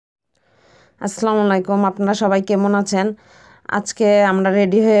আসসালামু আলাইকুম। আপনারা সবাই কেমন আছেন? আজকে আমরা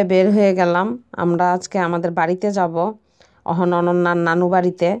রেডি হয়ে বের হয়ে গেলাম। আমরা আজকে আমাদের বাড়িতে যাব, অনন্যার নানু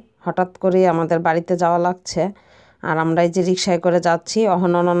বাড়িতে। হঠাৎ করে আমাদের বাড়িতে যাওয়া লাগছে। আর আমরা এই যে রিক্সায় করে যাচ্ছি,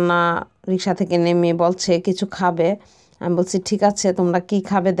 অনন্যা রিক্সা থেকে নেমে বলছে কিছু খাবে। আমি বলছি ঠিক আছে, তোমরা কি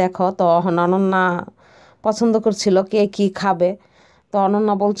খাবে দেখো। তো অনন্যা পছন্দ করছিল কে কি খাবে। তো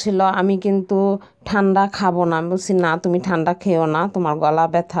অনন্যা বলছিল আমি কিন্তু ঠান্ডা খাবো না। আমি বলছি না, তুমি ঠান্ডা খেও না, তোমার গলা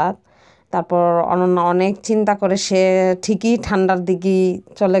ব্যথা। তারপর অনন্যা অনেক চিন্তা করে সে ঠিকই ঠান্ডার দিকেই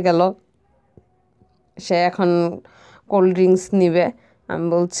চলে গেল। সে এখন কোল্ড ড্রিঙ্কস নিবে। আমি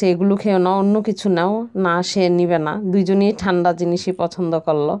বলছি এগুলো খেও না, অন্য কিছু নাও। না, সে নিবে না। দুইজনই ঠান্ডা জিনিসই পছন্দ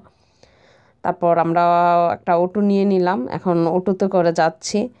করলো। তারপর আমরা একটা অটো নিয়ে নিলাম, এখন অটোতে করে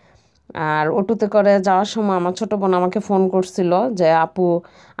যাচ্ছি। আর অটোতে করে যাওয়ার সময় আমার ছোটো বোন আমাকে ফোন করছিল যে আপু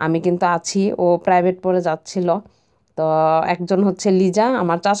আমি কিন্তু আছি। ও প্রাইভেট পড়ে যাচ্ছিল। তো একজন হচ্ছে লিজা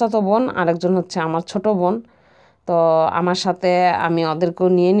আমার চাচাতো বোন, আরেকজন হচ্ছে আমার ছোট বোন। তো আমার সাথে আমি ওদেরকেও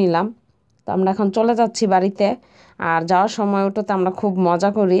নিয়ে নিলাম। তো আমরা এখন চলে যাচ্ছি বাড়িতে। আর যাওয়ার সময় ওটাতে আমরা খুব মজা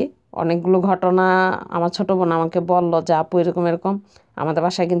করি। অনেকগুলো ঘটনা আমার ছোট বোন আমাকে বলল যে আপু এরকম এরকম। আমাদের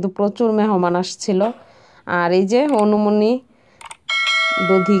বাসায় কিন্তু প্রচুর মেহমান আসছিল। আর এই যে অনুমনি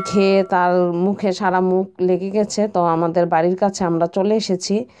দধি খেয়ে তার মুখে সারা মুখ লেগে গেছে। তো আমাদের বাড়ির কাছে আমরা চলে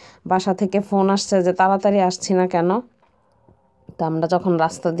এসেছি। বাসা থেকে ফোন আসছে যে তাড়াতাড়ি আসছি না কেন। তো আমরা যখন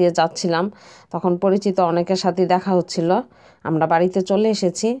রাস্তা দিয়ে যাচ্ছিলাম তখন পরিচিত অনেকের সাথে দেখা হচ্ছিল। আমরা বাড়িতে চলে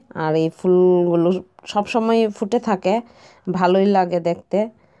এসেছি। আর এই ফুলগুলো সবসময় ফুটে থাকে, ভালোই লাগে দেখতে।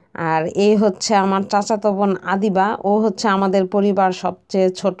 আর এই হচ্ছে আমার চাচাতো বোন আদিবা। ও হচ্ছে আমাদের পরিবার সবচেয়ে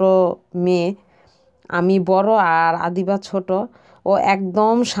ছোট মেয়ে। আমি বড় আর আদিবা ছোট। ও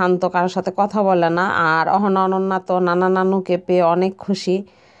একদম শান্ত, কারোর সাথে কথা বলে না। আর অনন্যা তো নানা নানুকে পেয়ে অনেক খুশি।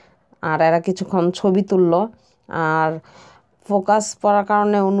 আর এরা কিছুক্ষণ ছবি তুললো। আর ফোকাস পড়ার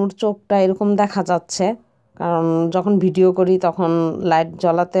কারণে অনুর চোখটা এরকম দেখা যাচ্ছে, কারণ যখন ভিডিও করি তখন লাইট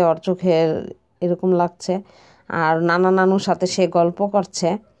জ্বলাতে ওর চোখের এরকম লাগছে। আর নানা নানুর সাথে সে গল্প করছে।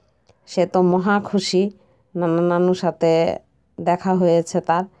 সে তো মহা খুশি, নানা নানুর সাথে দেখা হয়েছে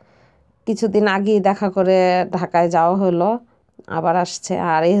তার। কিছুদিন আগেই দেখা করে ঢাকায় যাওয়া হলো, আবার আসছে।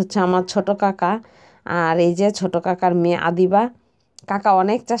 আর এই হচ্ছে আমার ছোট কাকা। আর এই যে ছোট কাকার মেয়ে আদিবা। কাকা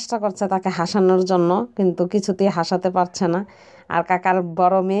অনেক চেষ্টা করছে তাকে হাসানোর জন্য, কিন্তু কিছুতেই হাসাতে পারছে না। আর কাকার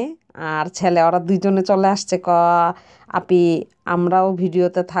বড় মেয়ে আর ছেলে ওরা দুইজনে চলে আসছে। আপি আমরাও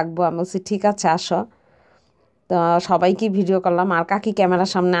ভিডিওতে থাকবো। আমি বলছি ঠিক আছে আসো। তো সবাইকে ভিডিও করলাম। আর কাকি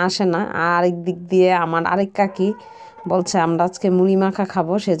ক্যামেরার সামনে আসে না। আর দিক দিয়ে আমার আরেক কাকি বলছে আমরা আজকে মুড়ি মাখা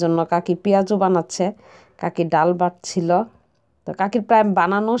খাবো, সেজন্য কাকি পেঁয়াজও বানাচ্ছে। কাকি ডাল বাটছিল। তো কাকির প্রায়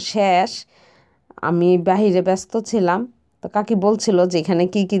বানানো শেষ। আমি বাহিরে ব্যস্ত ছিলাম। তো কাকি বলছিল যে এখানে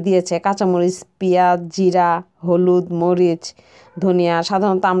কী কী দিয়েছে, কাঁচামরিচ, পেঁয়াজ, জিরা, হলুদ, মরিচ, ধনিয়া।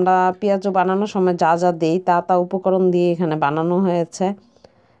 সাধারণত আমরা পেঁয়াজও বানানোর সময় যা যা দিই তা উপকরণ দিয়ে এখানে বানানো হয়েছে।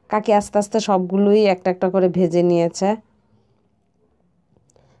 কাকি আস্তে আস্তে সবগুলোই একটা একটা করে ভেজে নিয়েছে।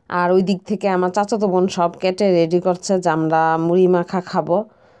 আর ওই দিক থেকে আমার চাচাতো বোন সব কেটে রেডি করছে যে আমরা মুড়ি মাখা খাবো।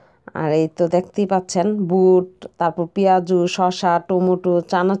 আর এই তো দেখতেই পাচ্ছেন বুট, তারপর পেঁয়াজু, শসা, টমেটো,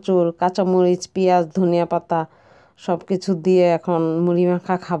 চানাচুর, কাঁচামরিচ, পেঁয়াজ, ধনিয়া পাতা সব কিছু দিয়ে এখন মুড়ি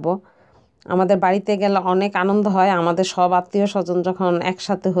মাখা খাবো। আমাদের বাড়িতে গেলে অনেক আনন্দ হয়। আমাদের সব আত্মীয় স্বজন যখন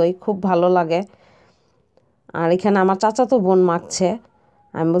একসাথে হই খুব ভালো লাগে। আর এখানে আমার চাচাতো বোন মাখছে।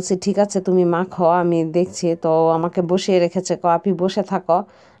 আমি বলছি ঠিক আছে তুমি মাখো, আমি দেখছি। তো আমাকে বসিয়ে রেখেছে, আপনি বসে থাকো,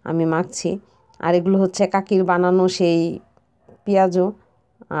 আমি মাখছি। আর এগুলো হচ্ছে কাকির বানানো সেই পেঁয়াজু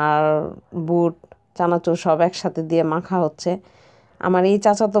আর বুট, চানাচুর সব একসাথে দিয়ে মাখা হচ্ছে। আমার এই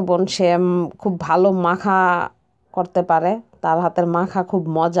চাচাতো বোন সে খুব ভালো মাখা করতে পারে, তার হাতের মাখা খুব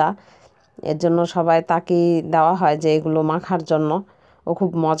মজা। এর জন্য সবাই তাকেই দেওয়া হয় যে এগুলো মাখার জন্য। ও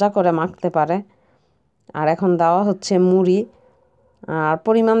খুব মজা করে মাখতে পারে। আর এখন দেওয়া হচ্ছে মুড়ি। আর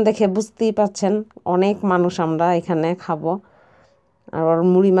পরিমাণ দেখে বুঝতেই পাচ্ছেন অনেক মানুষ আমরা এখানে খাবো। আর ওর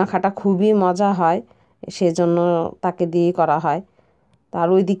মুড়ি মাখাটা খুবই মজা হয়, সেজন্য তাকে দিয়েই করা হয়। তার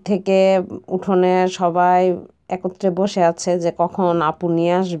ওই দিক থেকে উঠোনে সবাই একত্রে বসে আছে যে কখন আপু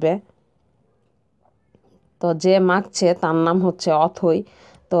নিয়ে আসবে। তো যে মাখছে তার নাম হচ্ছে অথই।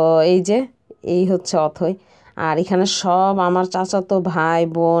 তো এই হচ্ছে অথই। আর এখানে সব আমার চাচাতো ভাই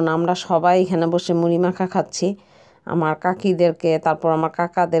বোন আমরা সবাই এখানে বসে মুড়ি মাখা খাচ্ছি। আমার কাকিদেরকে, তারপর আমার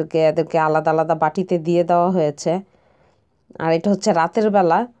কাকাদেরকে, এদেরকে আলাদা আলাদা বাটিতে দিয়ে দেওয়া হয়েছে। আর এটা হচ্ছে রাতের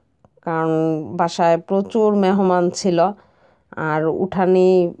বেলা, কারণ বাসায় প্রচুর মেহমান ছিল। আর উঠানে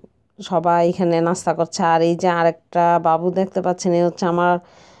সবাই এখানে নাস্তা করছে। আর এই যে আরেকটা বাবু দেখতে পাচ্ছেন,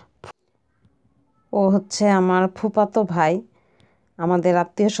 ও হচ্ছে আমার ফুফাতো ভাই। আমাদের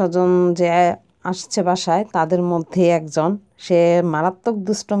আত্মীয় স্বজন যে আসছে বাসায় তাদের মধ্যে একজন। সে মারাত্মক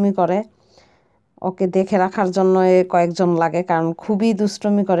দুষ্টুমি করে। ওকে দেখে রাখার জন্য কয়েকজন লাগে, কারণ খুবই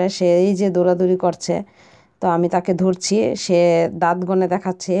দুষ্টুমি করে। সে এই যে দৌড়াদৌড়ি করছে, তো আমি তাকে ধরছি, সে দাঁত গনে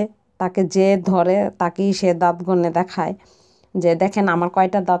দেখাচ্ছে। তাকে যে ধরে তাকেই সে দাঁত গনে দেখায় যে দেখেন আমার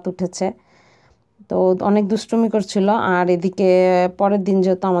কয়টা দাঁত উঠেছে। তো অনেক দুষ্টুমি করছিল। আর এদিকে পরের দিন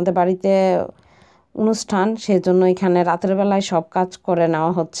যেহেতু আমাদের বাড়িতে অনুষ্ঠান, সেজন্য এখানে রাতের বেলায় সব কাজ করে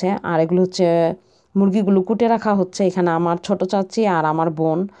নেওয়া হচ্ছে। আর এগুলো হচ্ছে মুরগিগুলো কুটে রাখা হচ্ছে। এখানে আমার ছোট চাচি আর আমার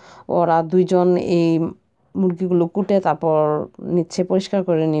বোন, ওরা দুইজন এই মুরগিগুলো কুটে তারপর নিচ্ছে, পরিষ্কার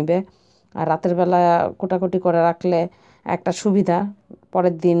করে নিবে। আর রাতের বেলা কোটাকুটি করে রাখলে একটা সুবিধা,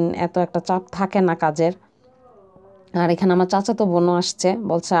 পরের দিন এত একটা চাপ থাকে না কাজের। আর এখানে আমার চাচাতো বোনও আসছে,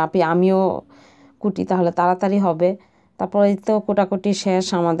 বলছে আপি আমিও কুটি তাহলে তাড়াতাড়ি হবে। তারপর এই তো কোটাকুটি শেষ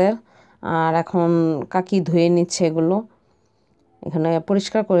আমাদের। আর এখন কাকি ধুয়ে নিচ্ছে এগুলো, এখানে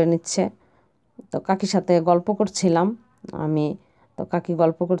পরিষ্কার করে নিচ্ছে। তো কাকির সাথে গল্প করছিলাম আমি। তো কাকি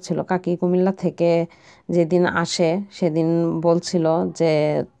গল্প করছিল, কাকি কুমিল্লা থেকে যেদিন আসে সেদিন বলছিল যে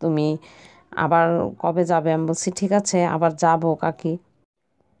তুমি আবার কবে যাবে। আমি বলছি ঠিক আছে আবার যাব কাকি।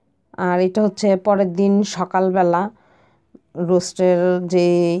 আর এটা হচ্ছে পরের দিন সকালবেলা রোস্টের যে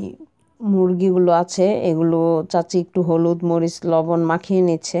মুরগিগুলো আছে এগুলো চাচি একটু হলুদ মরিচ লবণ মাখিয়ে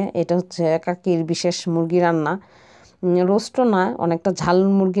নিচ্ছে। এটা হচ্ছে কাকির বিশেষ মুরগি রান্না, রোস্টও না, অনেকটা ঝাল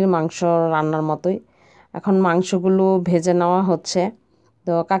মুরগির মাংস রান্নার মতোই। এখন মাংসগুলো ভেজে নেওয়া হচ্ছে।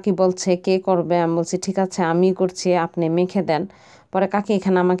 তো কাকি বলছে কে করবে, আমি বলছি ঠিক আছে আমি করছি, আপনি মেখে দেন। পরে কাকি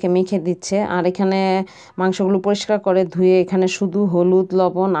এখানে আমাকে মেখে দিচ্ছে। আর এখানে মাংসগুলো পরিষ্কার করে ধুয়ে এখানে শুধু হলুদ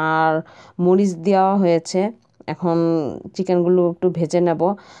লবণ আর মরিচ দেওয়া হয়েছে। এখন চিকেনগুলো একটু ভেজে নেব।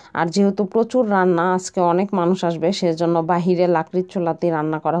 আর যেহেতু প্রচুর রান্না, আজকে অনেক মানুষ আসবে, সেজন্য বাহিরে লাকড়ির চুলাতেই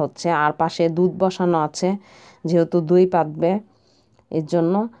রান্না করা হচ্ছে। আর পাশে দুধ বসানো আছে, যেহেতু দই পাতবে এর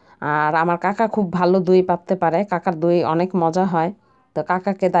জন্য। আর আমার কাকা খুব ভালো দই পাততে পারে, কাকার দই অনেক মজা হয়। তো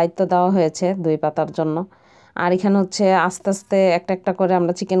কাকাকে দায়িত্ব দেওয়া হয়েছে দই পাতার জন্য। আর এখানে হচ্ছে আস্তে আস্তে একটা একটা করে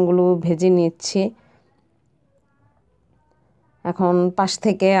আমরা চিকেনগুলো ভেজে নিচ্ছি। এখন পাশ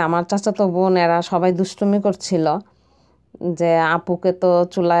থেকে আমার চাচাতো বোন এরা সবাই দুষ্টুমি করছিল যে আপুকে তো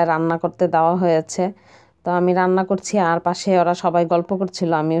চুলায় রান্না করতে দেওয়া হয়েছে। তো আমি রান্না করছি আর পাশে ওরা সবাই গল্প করছিল,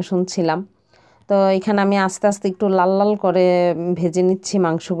 আমিও শুনছিলাম। তো এখানে আমি আস্তে আস্তে একটু লাল লাল করে ভেজে নিচ্ছি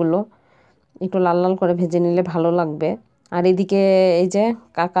মাংসগুলো, একটু লাল লাল করে ভেজে নিলে ভালো লাগবে। আর এদিকে এই যে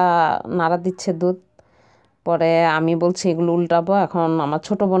কাকা নাড়া দিচ্ছে দুধ। পরে আমি বলছি এগুলো উল্টাবো। এখন আমার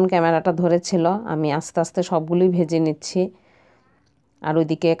ছোট বোন ক্যামেরাটা ধরেছিল, আমি আস্তে আস্তে সবগুলোই ভেজে নিচ্ছি। আর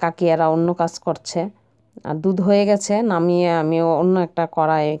ওইদিকে কাকিয়ারা অন্য কাজ করছে। আর দুধ হয়ে গেছে, নামিয়ে আমিও অন্য একটা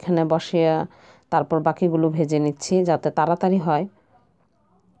কড়াই এখানে বসিয়ে তারপর বাকিগুলো ভেজে নিচ্ছি যাতে তাড়াতাড়ি হয়।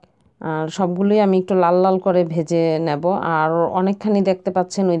 আর সবগুলোই আমি একটু লাল লাল করে ভেজে নেব। আর অনেকখানি দেখতে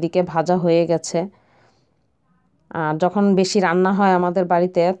পাচ্ছেন ওইদিকে ভাজা হয়ে গেছে। আর যখন বেশি রান্না হয় আমাদের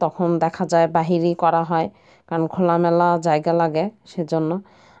বাড়িতে তখন দেখা যায় বাহিরেই করা হয়, কারণ খোলামেলা জায়গা লাগে সেজন্য।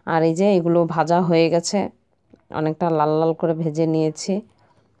 আর এই যে এগুলো ভাজা হয়ে গেছে, অনেকটা লাল লাল করে ভেজে নিয়েছি।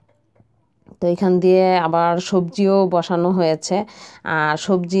 তো এখান দিয়ে আবার সবজিও বসানো হয়েছে। আর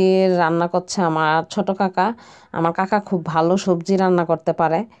সবজি রান্না করছে আমার ছোট কাকা। আমার কাকা খুব ভালো সবজি রান্না করতে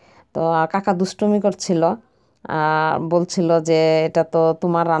পারে। তো কাকা দুষ্টুমি করছিল, বলছিল যে এটা তো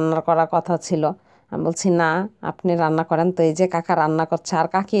তোমার রান্নার করা কথা ছিল। আমি বলছি না আপনি রান্না করেন। তো এই যে কাকা রান্না করছে। আর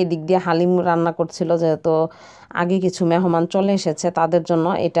কাকি এদিক দিয়ে হালিম রান্না করছিল, যেহেতু আগে কিছু মেহমান চলে এসেছে তাদের জন্য।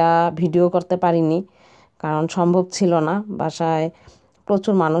 এটা ভিডিও করতে পারিনি কারণ সম্ভব ছিল না, বাসায়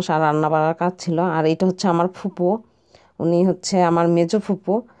প্রচুর মানুষ আর রান্না বাড়ার কাজ ছিল। আর এটা হচ্ছে আমার ফুপু, উনি হচ্ছে আমার মেজো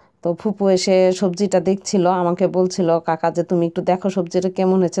ফুপু। তো ফুপু এসে সবজিটা দেখছিল, আমাকে বলছিল কাকা যে তুমি একটু দেখো সবজিটা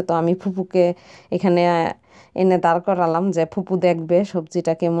কেমন হয়েছে। তো আমি ফুপুকে এখানে এনে দাঁড় করালাম যে ফুপু দেখবে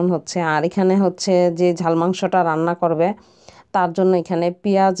সবজিটা কেমন হচ্ছে। আর এখানে হচ্ছে যে ঝাল মাংসটা রান্না করবে তার জন্য এখানে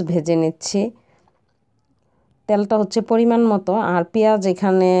পেঁয়াজ ভেজে নিচ্ছি। তেলটা হচ্ছে পরিমাণ মতো, আর পেঁয়াজ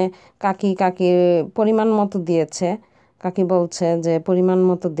এখানে কাকি পরিমাণ মতো দিয়েছে। কাকি বলছে যে পরিমাণ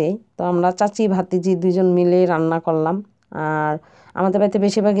মতো দেই। তো আমরা চাচি ভাতিজি দুজন মিলেই রান্না করলাম। আর আমাদের বাড়িতে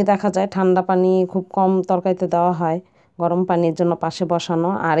বেশিরভাগই দেখা যায় ঠান্ডা পানি খুব কম তরকারিতে দেওয়া হয়, গরম পানির জন্য পাশে বসানো।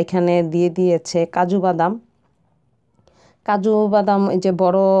 আর এখানে দিয়ে দিয়েছে কাজু বাদাম। কাজু বাদাম এই যে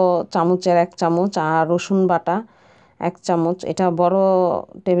বড় চামচের 1 চামচ, আর রসুন বাটা 1 চামচ, এটা বড়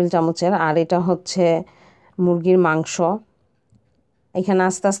টেবিল চামচের। আর এটা হচ্ছে মুরগির মাংস। এখানে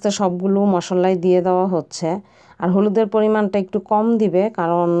আস্তে আস্তে সবগুলো মশলাই দিয়ে দেওয়া হচ্ছে। আর হলুদের পরিমাণটা একটু কম দিবে,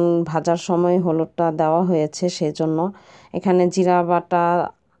 কারণ ভাজার সময় হলুদটা দেওয়া হয়েছে সেজন্য। এখানে জিরা বাটা,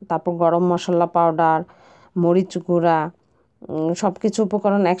 তারপর গরম মশলা পাউডার, মরিচ গুঁড়া, সব কিছু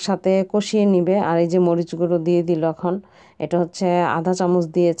উপকরণ একসাথে কষিয়ে নিবে। আর এই যে মরিচ গুঁড়ো দিয়ে দিল এখন, এটা হচ্ছে আধা চামচ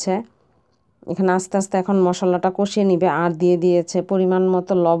দিয়েছে। এখানে আস্তে আস্তে এখন মশলাটা কষিয়ে নিবে। আর দিয়ে দিয়েছে পরিমাণ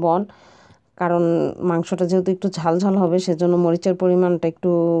মতো লবণ, কারণ মাংসটা যেহেতু একটু ঝাল ঝাল হবে সেজন্য মরিচের পরিমাণটা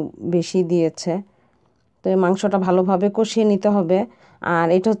একটু বেশি দিয়েছে। তো এই মাংসটা ভালোভাবে কষিয়ে নিতে হবে। আর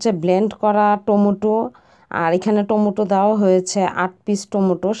এটা হচ্ছে ব্লেন্ড করা টমেটো, আর এখানে টমেটো দেওয়া হয়েছে 8 পিস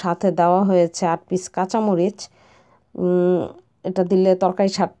টমেটো, সাথে দেওয়া হয়েছে 8 পিস কাঁচামরিচ। এটা দিলে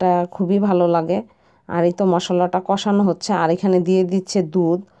তরকারি স্বাদটা খুবই ভালো লাগে। আর এই তো মশলাটা কষানো হচ্ছে, আর এখানে দিয়ে দিচ্ছে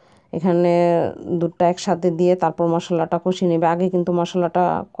দুধ। এখানে দুধটা একসাথে দিয়ে তারপর মশলাটা কষিয়ে নেবে। আগে কিন্তু মশলাটা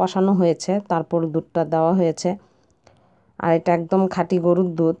কষানো হয়েছে, তারপর দুধটা দেওয়া হয়েছে। আর এটা একদম খাঁটি গরুর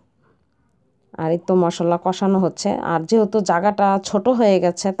দুধ। আর এই তো মশলা কষানো হচ্ছে। আর যেহেতু জায়গাটা ছোট হয়ে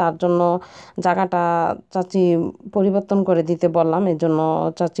গেছে তার জন্য জায়গাটা চাচি পরিবর্তন করে দিতে বললাম, এর জন্য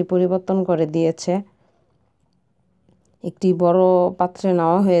চাচি পরিবর্তন করে দিয়েছে। একটি বড় পাত্রে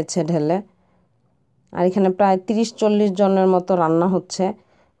নেওয়া হয়েছে ঢেলে। আর এখানে প্রায় 30-40 জনের মতো রান্না হচ্ছে,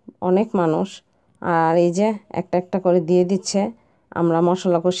 অনেক মানুষ। আর এই যে একটা একটা করে দিয়ে দিচ্ছে। আমরা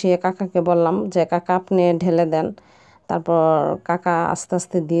মশলা কষিয়ে কাকাকে বললাম যে কাকা আপনি ঢেলে দেন, তারপর কাকা আস্তে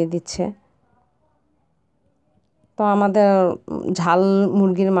আস্তে দিয়ে দিচ্ছে। তো আমাদের ঝাল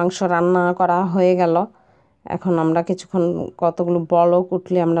মুরগির মাংস রান্না করা হয়ে গেল। এখন আমরা কিছুক্ষণ কতগুলো বলক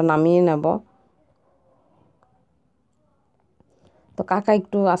উঠলে আমরা নামিয়ে নেব। তো কাকা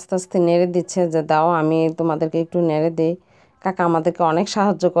একটু আস্তে আস্তে নেড়ে দিচ্ছে যে দাও আমি তোমাদেরকে একটু নেড়ে দিই। কাকা আমাদেরকে অনেক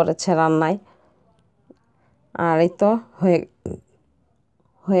সাহায্য করেছে রান্নায়। আর এই তো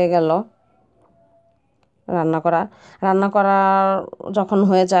হয়ে গেল রান্না করা যখন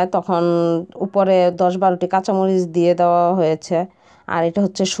হয়ে যায় তখন উপরে 10-12টি কাঁচামরিচ দিয়ে দেওয়া হয়েছে। আর এটা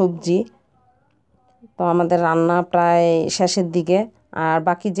হচ্ছে সবজি। তো আমাদের রান্না প্রায় শেষের দিকে। আর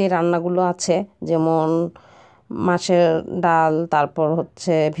বাকি যে রান্নাগুলো আছে যেমন মাছের ডাল, তারপর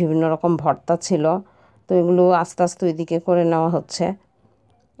হচ্ছে বিভিন্ন রকম ভর্তা ছিল, তো এগুলো আস্তে আস্তে ওইদিকে করে নেওয়া হচ্ছে।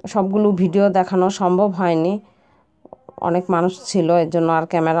 সবগুলো ভিডিও দেখানো সম্ভব হয়নি, অনেক মানুষ ছিল, এর জন্য আর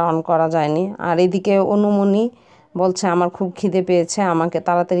ক্যামেরা অন করা যায়নি। আর এদিকে অনুমনি বলছে আমার খুব খিদে পেয়েছে, আমাকে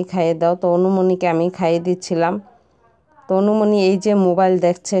তাড়াতাড়ি খাইয়ে দাও। তো অনুমনিকে আমি খাইয়ে দিচ্ছিলাম। তো অনুমনি এই যে মোবাইল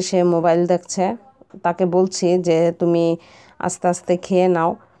দেখছে, সে মোবাইল দেখছে। তাকে বলছি যে তুমি আস্তে আস্তে খেয়ে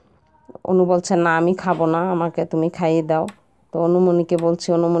নাও। অনু বলছে না আমি খাবো না, আমাকে তুমি খাইয়ে দাও। তো অনুমনিকে বলছি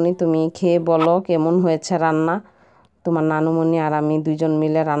অনুমনি তুমি খেয়ে বলো কেমন হয়েছে রান্না। তোমার নানুমণি আর আমি দুইজন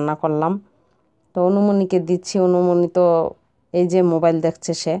মিলে রান্না করলাম। তো অনুমনিকে দিচ্ছি। অনুমনি তো এই যে মোবাইল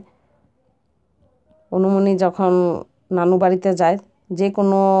দেখছে সে। অনুমনি যখন নানু বাড়িতে যায় যে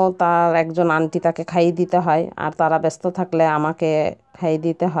কোনো তার একজন আন্টি তাকে খাইয়ে দিতে হয়, আর তারা ব্যস্ত থাকলে আমাকে খাইয়ে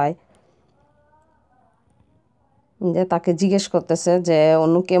দিতে হয়। যে তাকে জিজ্ঞেস করতেছে যে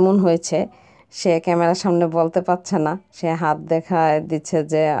অনু কেমন হয়েছে, সে ক্যামেরার সামনে বলতে পারছে না, সে হাত দেখায় দিচ্ছে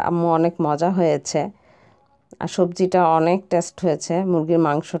যে আম্মু অনেক মজা হয়েছে। আর সবজিটা অনেক টেস্ট হয়েছে, মুরগির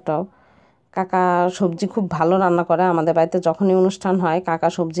মাংসটাও। কাকা সবজি খুব ভালো রান্না করে। আমাদের বাড়িতে যখনই অনুষ্ঠান হয় কাকা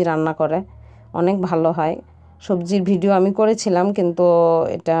সবজি রান্না করে, অনেক ভালো হয়। সবজির ভিডিও আমি করেছিলাম কিন্তু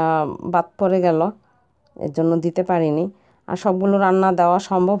এটা বাদ পড়ে গেল, এর জন্য দিতে পারিনি। আর সবগুলো রান্না দেওয়া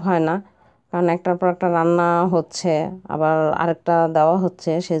সম্ভব হয় না, কারণ একটার পর একটা রান্না হচ্ছে, আবার আরেকটা দেওয়া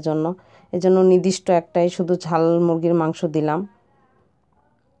হচ্ছে, সেজন্য এজন্য নির্দিষ্ট একটাই শুধু ঝাল মুরগির মাংস দিলাম।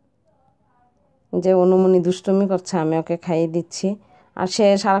 যে অনুমনি দুষ্টুমি করছে, আমি ওকে খাইয়ে দিচ্ছি। আর সে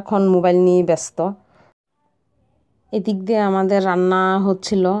সারাক্ষণ মোবাইল নিয়ে ব্যস্ত। এদিক দিয়ে আমাদের রান্না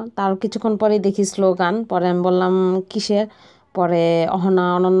হচ্ছিল, তার কিছুক্ষণ পরেই দেখি স্লোগান। পরে আমি বললাম কিসের? পরে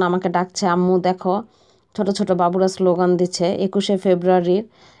অনন্যা আমাকে ডাকছে আম্মু দেখো ছোট ছোট বাবুরা স্লোগান দিচ্ছে 21শে ফেব্রুয়ারির।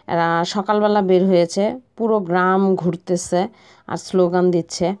 এরা সকালবেলা বের হয়েছে, পুরো গ্রাম ঘুরতেছে আর স্লোগান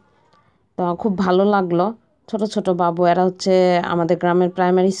দিচ্ছে। তো খুব ভালো লাগলো। ছোট ছোট বাবু, এরা হচ্ছে আমাদের গ্রামের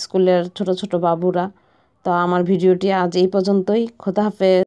প্রাইমারি স্কুলের ছোট ছোট বাবুরা। তো আমার ভিডিওটি আজ এই পর্যন্তই। খোদা হাফেজ।